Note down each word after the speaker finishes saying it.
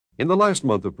In the last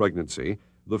month of pregnancy,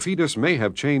 the fetus may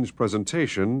have changed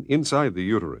presentation inside the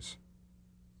uterus.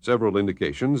 Several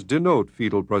indications denote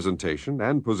fetal presentation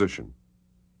and position.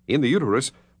 In the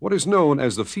uterus, what is known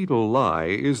as the fetal lie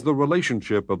is the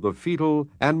relationship of the fetal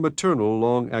and maternal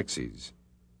long axes.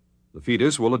 The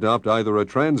fetus will adopt either a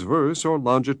transverse or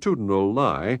longitudinal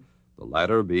lie, the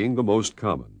latter being the most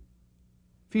common.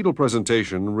 Fetal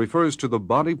presentation refers to the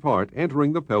body part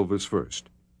entering the pelvis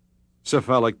first.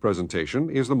 Cephalic presentation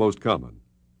is the most common.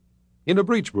 In a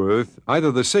breech birth,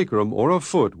 either the sacrum or a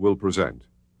foot will present.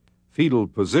 Fetal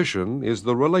position is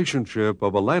the relationship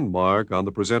of a landmark on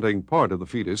the presenting part of the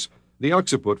fetus, the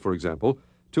occiput, for example,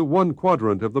 to one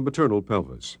quadrant of the maternal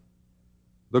pelvis.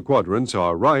 The quadrants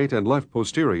are right and left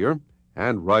posterior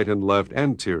and right and left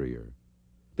anterior.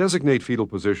 Designate fetal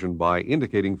position by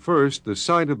indicating first the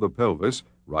side of the pelvis,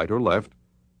 right or left,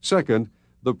 second,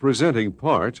 the presenting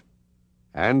part,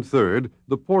 and third,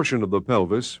 the portion of the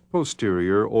pelvis,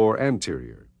 posterior or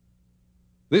anterior.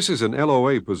 This is an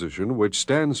LOA position which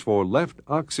stands for left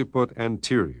occiput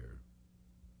anterior.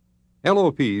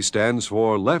 LOP stands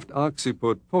for left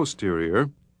occiput posterior,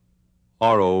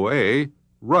 ROA,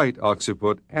 right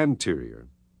occiput anterior.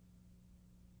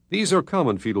 These are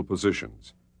common fetal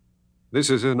positions. This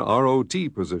is an ROT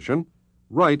position,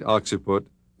 right occiput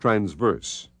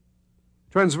transverse.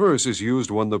 Transverse is used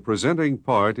when the presenting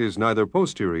part is neither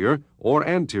posterior or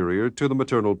anterior to the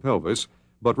maternal pelvis,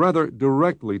 but rather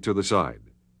directly to the side.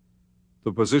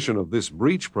 The position of this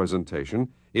breech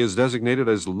presentation is designated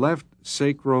as left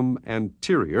sacrum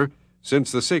anterior,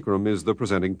 since the sacrum is the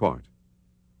presenting part.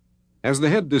 As the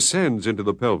head descends into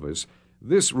the pelvis,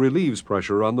 this relieves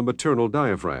pressure on the maternal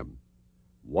diaphragm.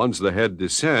 Once the head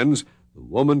descends, the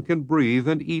woman can breathe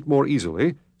and eat more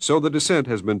easily, so the descent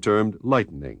has been termed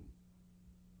lightening.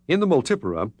 In the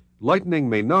multipora, lightening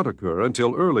may not occur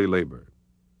until early labor.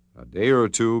 A day or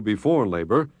two before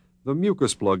labor, the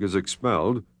mucus plug is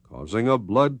expelled, causing a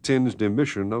blood-tinged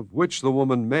emission of which the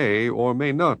woman may or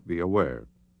may not be aware.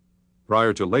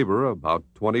 Prior to labor, about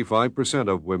 25%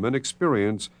 of women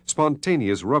experience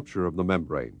spontaneous rupture of the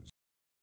membrane.